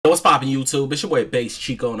What's poppin' YouTube? It's your boy Based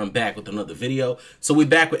Chiko and I'm back with another video. So we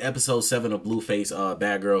back with episode 7 of Blueface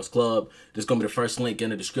Bad Girls Club. There's gonna be the first link in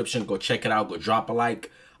the description. Go check it out. Go drop a like.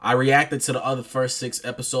 I reacted to the other first 6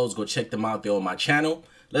 episodes. Go check them out there on my channel.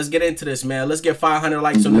 Let's get into this, man. Let's get 500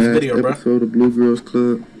 likes on this video, bro. Episode of Blue Girls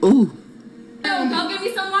Club. Ooh. Yo, go get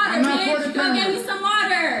me some water, bitch. Go get me some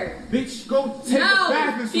water. Bitch, go take a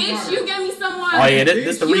bath and some bitch, water. you get me some water. Oh yeah,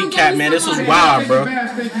 this the recap, man. This was wild, bro.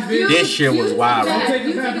 This shit was wild, bro.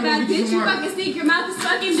 You take a bath, bitch. You fucking stink. Your mouth is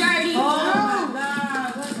fucking dirty. Oh,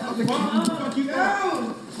 fuck you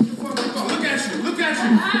down. Look at you. Look at you.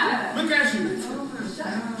 Look at you.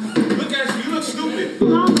 Look at you. You look stupid.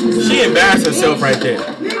 She embarrassed herself right there.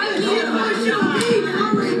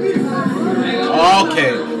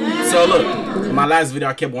 Okay, so look. In my last video,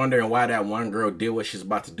 I kept wondering why that one girl did what she's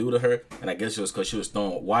about to do to her, and I guess it was because she was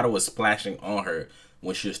throwing water was splashing on her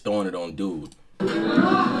when she was throwing it on dude.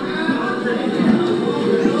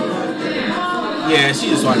 Yeah, she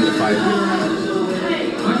just wanted to fight. You're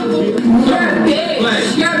a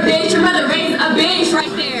bitch. You're a bitch. Your mother raised a bitch right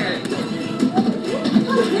there.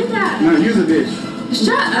 Who did that? No, you's a bitch.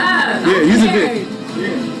 Shut up. Yeah, you's a bitch.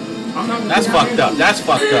 Yeah. That's fucked up. That's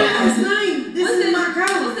fucked up. Last night, this is my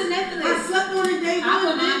couch. What's the Netflix? I slept on it day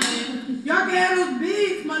one, bitch. Y'all can have those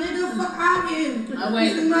bigs, my nigga. Fuck out here. Oh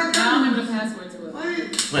wait, This is my I don't couch. remember the password to it. What?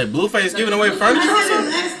 Wait, Blueface giving away furniture or I said it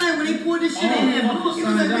something? last night when they poured this shit in.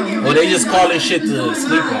 Or they just calling shit to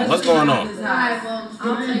sleep on? What's going on? Alright, well,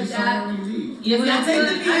 I'll take that. Yes, When I that's take good.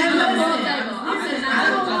 the I have bill, a full table. I'm sitting I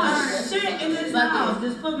don't at want shit in this house.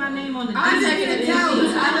 Just put my name on the I'm deed. taking the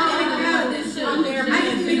couch. I don't want this shit on there. I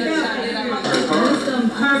can pick up.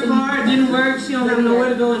 Her card didn't work. She don't have nowhere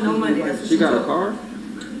to go and no money. She got a car?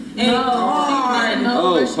 And card.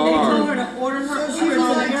 Oh, They told car. her to order her. She was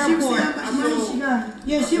like, she was saying how much money she got.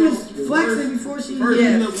 Yeah, she was flexing before she.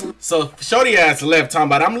 Yeah. So shorty ass left talking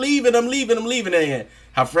about I'm leaving, and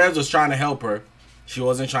her friends was trying to help her. She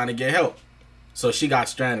wasn't trying to get help. So she got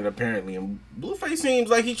stranded apparently. And Blueface seems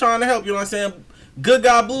like he's trying to help, you know what I'm saying? Good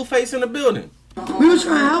guy Blueface in the building. We was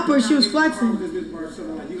trying to help her. She was flexing.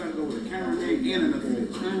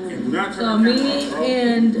 So me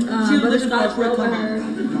and Brother Scott drove her,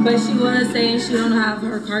 but she was saying she don't have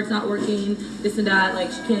her card's not working, this and that, like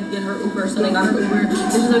she can't get her Uber, so they got her Uber.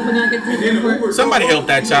 And she's like, when I get to the Uber, Somebody help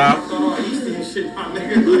that child. then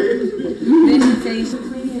she says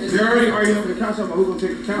They're already arguing over the couch about who's gonna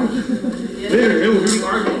take the couch. Literally, it was really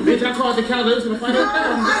arguing. Bitch, I called the couch. They was gonna fight over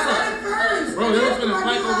that. Bro, they was gonna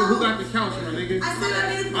fight over who got the couch, my nigga.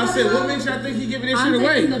 I said, what makes y'all think he giving this shit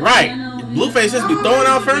away? Right. Blueface just be throwing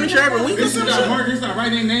out furniture every week or Bitch, you got something. marked. They start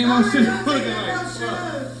writing their name on shit. Looking like,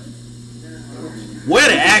 Where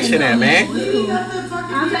the action at, man?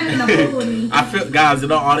 I'm taking the pool with me. I feel, guys,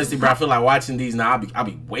 in all honesty, bro, I feel like watching these now, I'll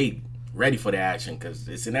be waiting, ready for the action, because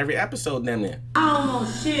it's in every episode damn near. I don't know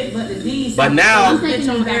shit, but the D's. But now, It's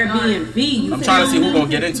on Airbnb. I'm trying to see who's going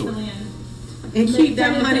to get into it. And keep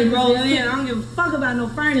that money rolling in. I don't give a fuck about no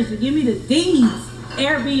furniture. Give me the D's.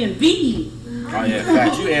 Airbnb. Oh, yeah, in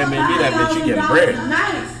fact, you Airbnb that bitch, you getting bread.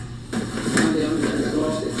 Nice.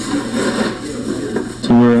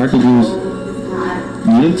 To where I could just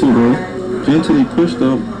gently push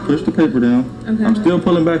the paper down. Okay. I'm still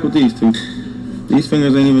pulling back with these two. These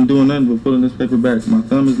fingers ain't even doing nothing but pulling this paper back. My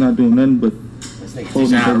thumb is not doing nothing but This nigga holding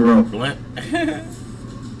teaching the how to paper roll down. blunt.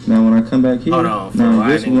 Now when I come back here, Hold on, fool. now I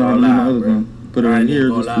this ain't one I gonna can do my lie, other bro. one. Put it I right ain't here,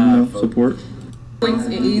 gonna just lie, fool. support. Quick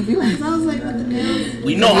and easy. We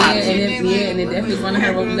know how. And it definitely one of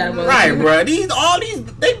her what we gotta roll. Right, bro. All these,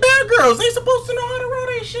 they bad girls. They supposed to know how to roll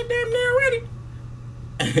that shit damn near already.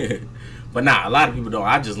 But nah, a lot of people don't.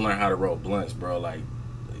 I just learned how to roll blunts, bro, like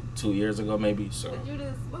 2 years ago, maybe. So You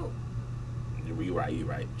just smoke. you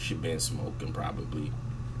right. She been smoking probably.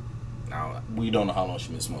 Now we don't know how long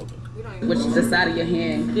she been smoking. Which the side of your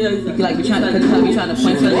hand. Yeah, you like you trying to point your nail down, you gotta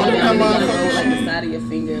roll like the side of your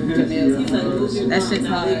finger with your nails. That shit's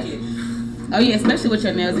hard. Oh yeah, especially with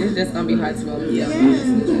your nails, it's just gonna be hard to roll. Yeah.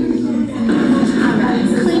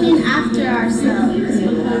 Cleaning after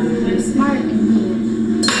ourselves. Smart.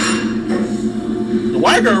 The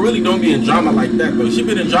white girl really don't be in drama like that, though. She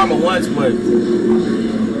been in drama once, but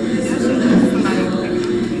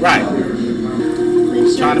right.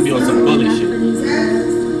 Trying to be on some bully shit.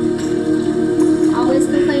 Always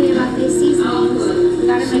complaining about their seasonings.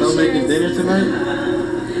 Gotta make Still sure making it's dinner tonight?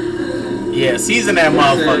 Yeah, season that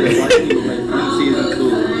motherfucker. Season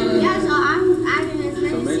 2. yeah, so I'm adding as So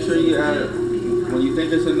many make sure you add it. When you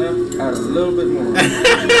think it's enough, add a little bit more. This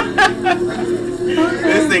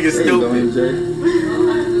nigga There you go, stupid. MJ.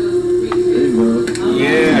 There you go.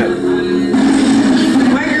 Yeah.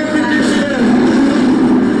 Why you put this shit up?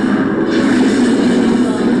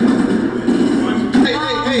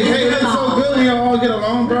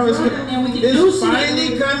 It's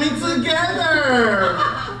finally coming together.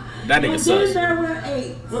 That nigga sucks.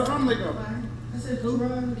 What omelet go?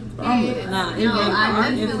 Nah,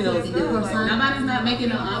 it feels good. Nobody's not making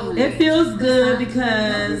no omelet. It feels good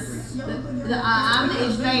because The omelet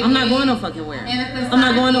is straight. I'm not going no fucking where. I'm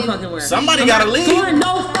not going no fucking where. Somebody gotta leave. Going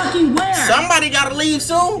no fucking where. Somebody gotta leave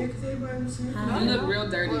soon. You look real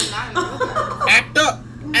dirty. Act up.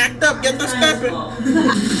 Act up. Get the stepping.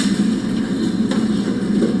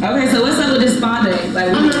 Okay, so what's up with this spa day? Like,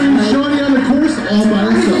 I'm not shorty on the course all by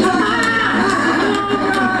herself.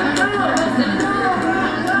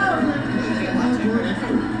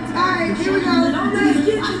 Alright, here we go.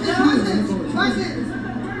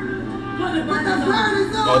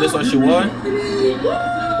 Oh, this one she won?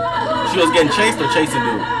 She was getting chased or chasing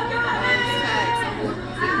dude?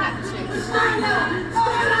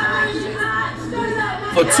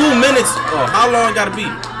 For 2 minutes. Oh, how long it gotta be?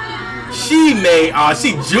 She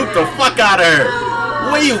juked the fuck out of her.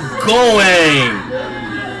 Where you going?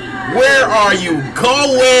 Where are you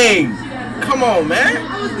going? Come on, man.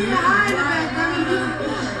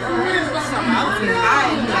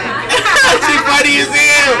 She funny as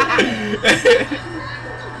hell.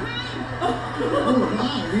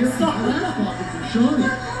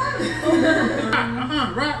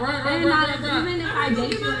 Right. even if I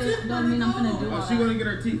date you, it don't mean I'm gonna do all She gonna get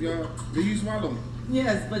her teeth, y'all. Do you swallow them?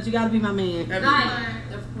 Yes, but you gotta be my man. Of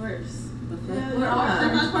course.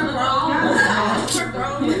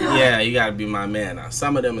 Yeah, you gotta be my man now.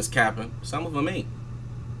 Some of them is capping, some of them ain't.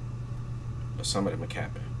 But some of them are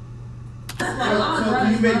capping. So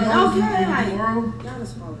can you make moms tomorrow?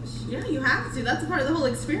 Yeah, you have to. That's a part of the whole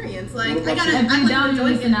experience. Like, If you down, you're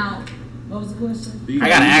missing out. What was the question? I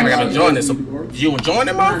gotta act like I'm enjoying this. So, you enjoying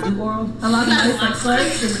it, motherfucker? A lot of people like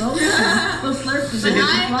slurps and slurps. I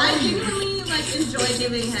genuinely like enjoy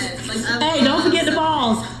giving head. Like, Hey, don't forget the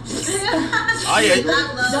balls. Oh yeah.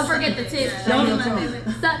 Don't forget the tips.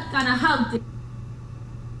 Suck on a house.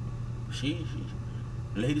 She,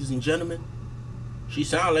 ladies and gentlemen, she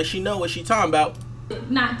sound like she know what she talking about.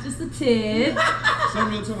 Not just a tip. Show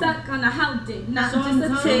me your tongue. Suck on a house dick. Not Show just me a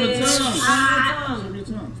tongue. tip. Show me your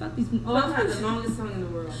tongue. Fuck these. Oh, I have the longest tongue in the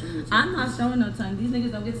world. I'm not showing no tongue. These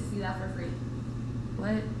niggas don't get to see that for free.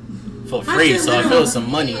 What? For free, so I feel some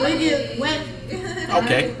money. wet.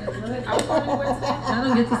 Okay. I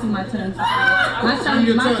don't get to see my tongue for free. My tongue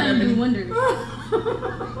do wonders.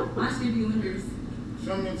 My shit do wonders.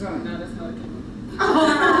 Show me your tongue. No, that's not.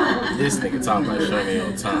 This nigga talking about showing me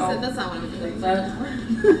your tongue. That's not what I'm doing. That's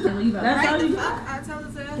how you. I told her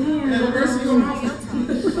to. Yeah, the rest of your mouth.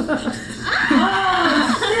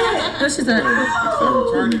 What she said?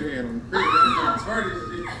 Retarded head on. Retarded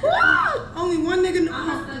shit. Only one nigga know.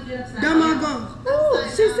 Got my guns.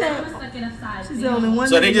 She said only one.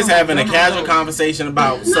 So they just having a casual conversation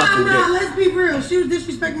about sucking Nah, dick. let's be real. She was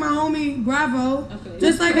disrespecting my homie Bravo.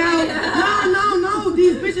 Just like how, no,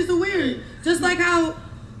 these bitches are weird. Just like how,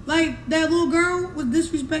 like, that little girl was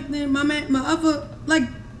disrespecting my other, like,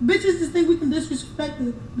 bitches just think we can disrespect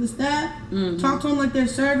the staff, talk to them like they're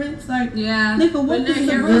servants, like, Yeah. nigga, what the Because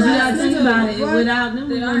you gotta think about it. Without them,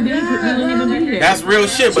 you wouldn't even be here. That's real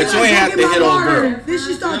shit, but you ain't have to hit old girl. Then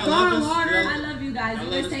she start throwing harder. I love you guys. You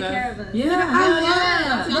guys take care of us. Yeah,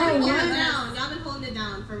 Y'all been holding it down. Y'all been holding it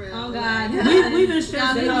down for real. Oh God. we've been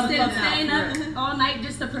stressed Y'all been out the fuck staying out. up all night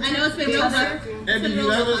just to protect I know it's been real dark. Hey, do you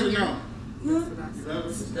love us or no? You love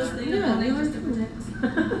us? Staying up all night just to protect us.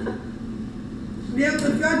 Yeah, but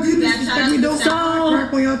if y'all do disrespect me, don't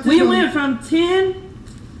crack on y'all So we went from 10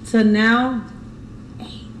 to now 8.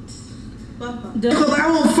 So like, I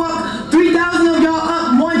won't fuck 3,000 of y'all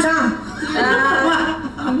up one time.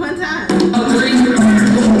 One time.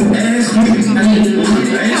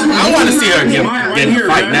 I want to see her get a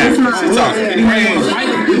fight now. She's talking.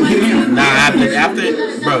 Nah,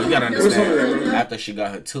 after, bro, you gotta understand. After she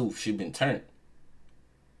got her tooth, she been turned.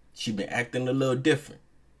 She been acting a little different.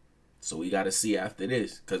 So we gotta see after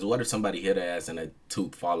this. Cause what if somebody hit her ass and that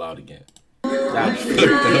tooth fall out again? That'd be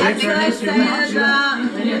fucked up.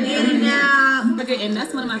 Okay, and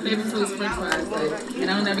that's one of my favorite foods, French fries. And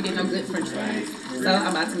I don't ever get no good French fries, so I'm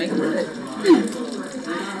about to make them good.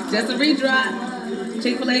 Just a redrop.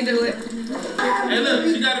 Chick-fil-A do it. Hey, look,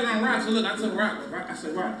 she got it on Rock. So look, I told Rock. I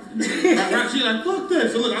said, Rock. Rock, she like, fuck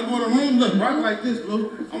this. So look, I go in the room, look, Rock like this,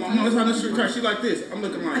 bro. I'm like, that's how this shit starts. She like this. I'm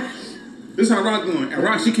looking like, this is how Rock doing. And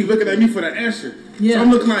Rock, she keep looking at me for the answer. Yeah. So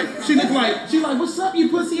I'm looking like, she like, what's up, you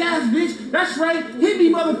pussy ass bitch? That's right. Hit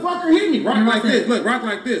me, motherfucker, hit me. Rock like this. Look, Rock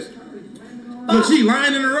like this. Look, she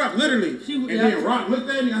lining her up, literally. And then Rock looked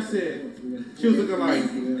at me, I said, she was looking like,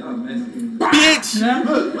 Bitch!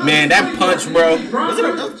 look, Man, that punch, bro. Was it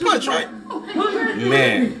a punch, right?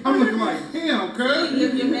 Man. I'm looking like, damn, cuz.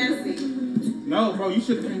 You're messy. No, bro, you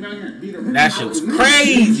should have came down here and beat her. That shit was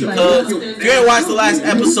crazy, cuz. If you ain't watched the last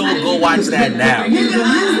episode, go watch that now. Remember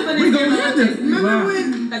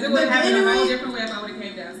when? Because it would have happened a whole different way if I would have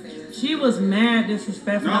came downstairs. She was mad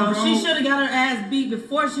disrespectful. No, bro. She should have got her ass beat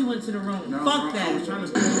before she went to the room. No, Fuck bro, that. I was trying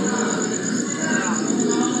to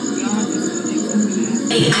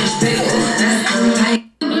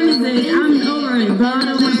I'm over it, bro. I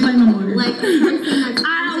don't want to play no more. Like, I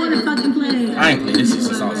don't want to fucking play. I ain't played this shit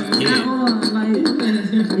since I was a kid.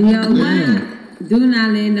 Yo, what? Do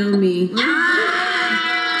not land on me.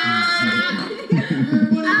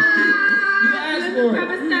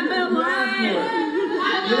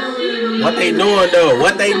 What they doing though?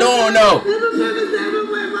 What they doing though?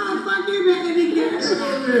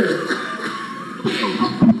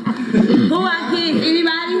 Who I kiss?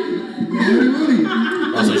 Anybody?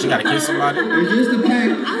 Oh, so she gotta kiss somebody? It's just a pack,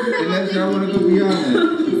 unless y'all want to go beyond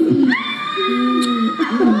that.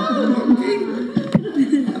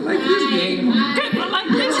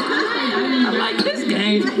 I like this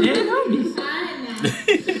game.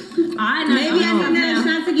 Maybe I need another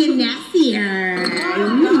shot to get nastier.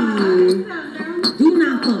 Do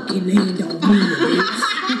not fucking land on me, bitch.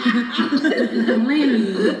 Land on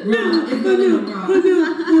you.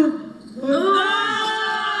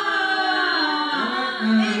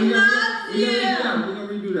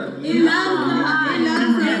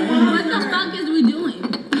 What the fuck is we doing?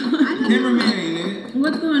 Cameraman ain't in it.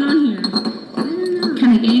 What's going on here? I don't know.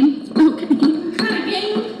 Kind of game? Oh, kind of game. Kind of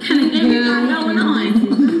game? Kind of game? What's going on?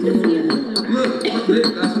 Look,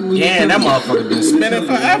 that's what we Yeah, that motherfucker been spinning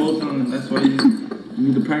forever. That's why you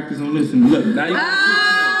need to practice on this. And look, now you Rock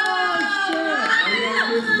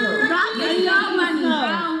and Snow Bunny, bro.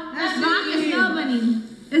 That's Rock and Snow Bunny.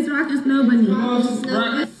 It's Rock and Snow Bunny. Come on, Rock.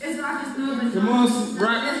 It's Rock and Snow Bunny. Come on,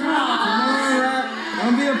 Rock. Come on, Rock.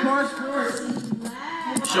 Don't be a poor sport.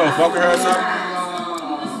 She don't fuck with her or something?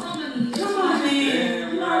 Come on,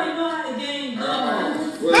 man. You already know how the game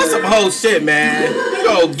goes. That's some whole shit, man. You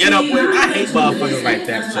go get up with. I hate motherfuckers like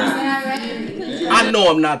that, shit. I know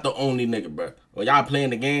I'm not the only nigga, bro. When y'all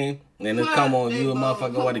playing the game, and then it come on you, a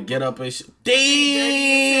motherfucker want to get up and shit. Damn!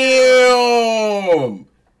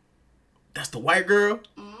 That's the white girl?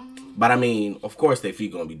 But I mean, of course their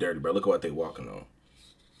feet gonna be dirty, bro. Look at what they walking on.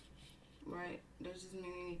 Right. There's just many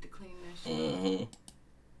need to clean that shit.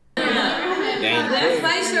 Damn. Let's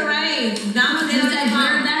play charades. Donald did that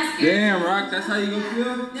bird basket. Damn, Rock, that's how you gonna feel?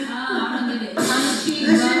 Oh, I don't get it. I'm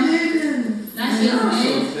cheating, bro. That shit was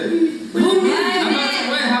Wait,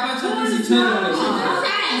 how about y'all kiss each other on this shit?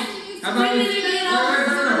 How about this?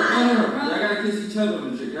 Y'all gotta kiss each other on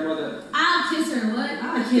this shit. How about that? I'll kiss her. What?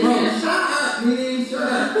 I'll kiss Bro, her. shut up, man. Shut up.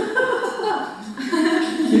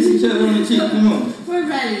 Kiss each other on the cheek. Come on. We're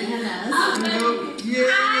ready. Hello.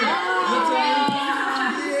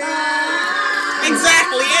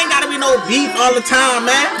 Exactly. Ain't gotta be no beef all the time,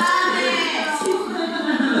 man.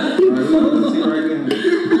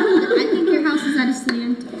 I think your house is out of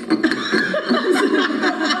stand.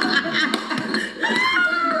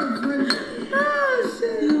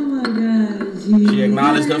 Oh my God. She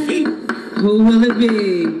acknowledged her feet. Who will it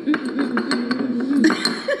be?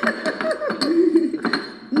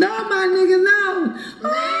 No, my nigga, no.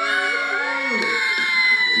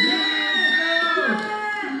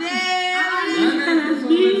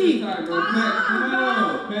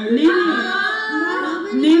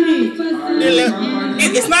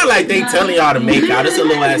 It's not like they telling y'all to make out. It's a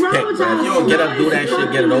little ass peck, bro. If you don't get up, do that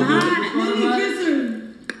shit, get it over with.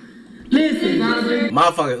 Listen.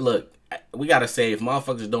 Motherfucker, look, we gotta say if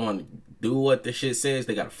motherfuckers don't do what the shit says,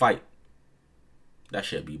 they gotta fight. That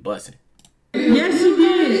shit be busting. Yes, she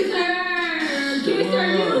did.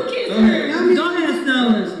 Go ahead,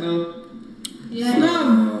 Snow.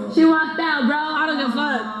 Snow. She walked out, bro. I don't give a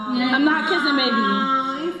fuck. I'm not kissing baby.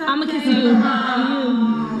 I'm gonna kiss you.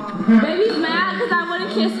 Baby's mad because I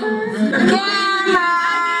wouldn't kiss her.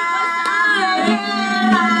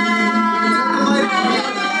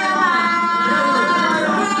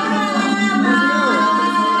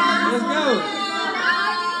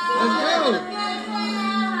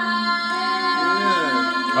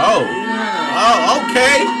 Oh,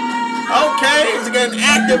 okay. Okay, it's getting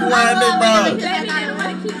active around this, bro. Baby, I want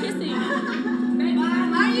to keep kissing. Baby,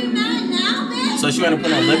 are you mad now, bitch? So she wanna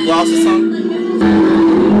put on lip gloss or something?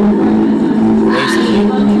 Basically.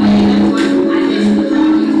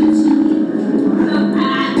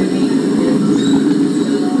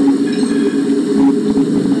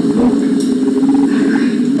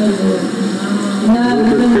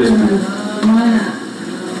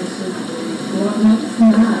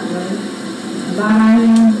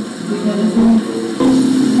 Bye.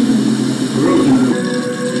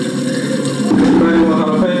 Anybody want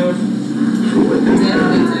jalapenos?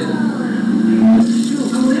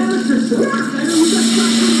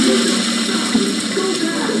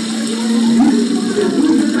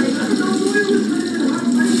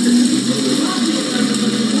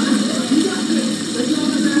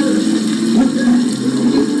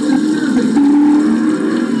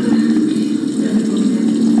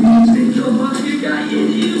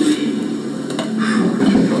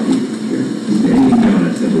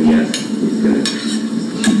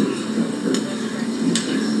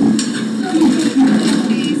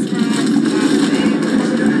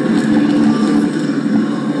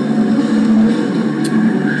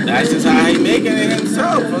 That's just how he making it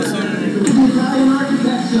himself. Or something.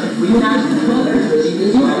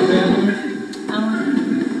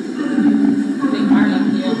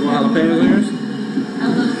 Jalapenos in yours?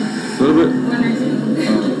 A little bit.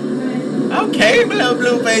 Okay, little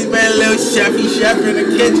Blueface, man, little chef in the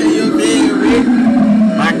kitchen, you feel me?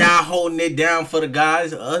 My guy holding it down for the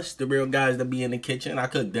guys, us, the real guys that be in the kitchen. I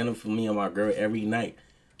cook dinner for me and my girl every night.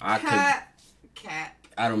 Cat.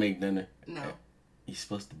 I don't make dinner. No. You're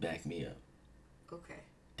supposed to back me up. Okay.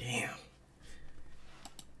 Damn.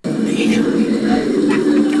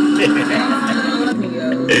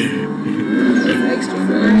 Extra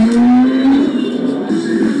fresh.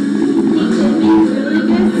 Really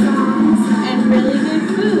good songs and really good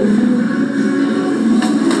food.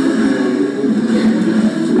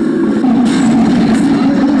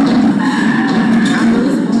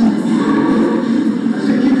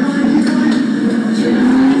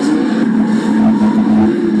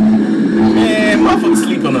 Man, motherfuckers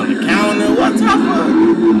sleeping on the counter. What type of...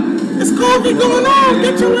 It's COVID going on.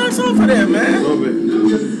 Get your ass off of there, man. A little bit.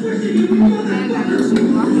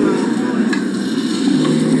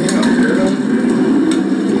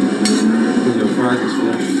 Your fries is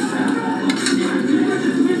fresh.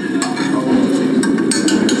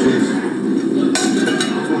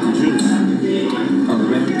 Juice. Oh,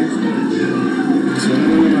 man.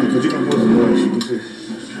 No, because you're going to put some more.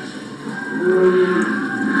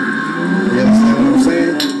 You understand what I'm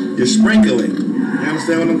saying? You're sprinkling. You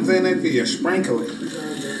understand what I'm saying? You're sprinkling.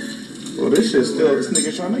 Well, this shit's still, this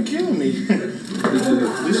nigga trying to kill me.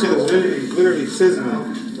 This shit is literally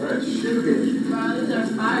sizzling. Fresh.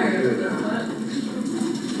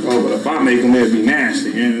 Oh, but if I make them, it'd be nasty.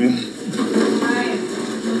 You know?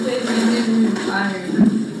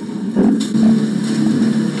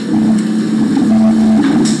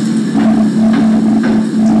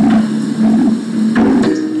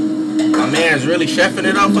 My man's really chefing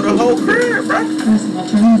it up for the whole crib, bro.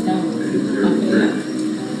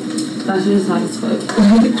 That shit is hot as fuck.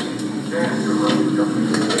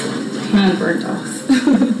 I'm burnt off.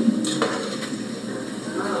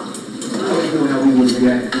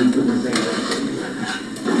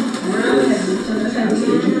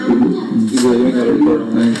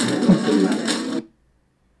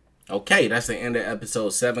 Okay, that's the end of episode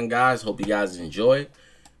 7, guys. Hope you guys enjoyed.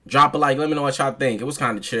 Drop a like. Let me know what y'all think. It was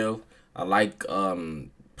kind of chill. I like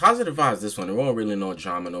positive vibes this one. There wasn't really no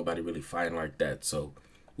drama. Nobody really fighting like that. So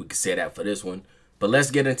we can say that for this one. But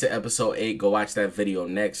let's get into episode 8. Go watch that video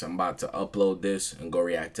next. I'm about to upload this and go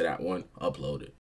react to that one. Upload it.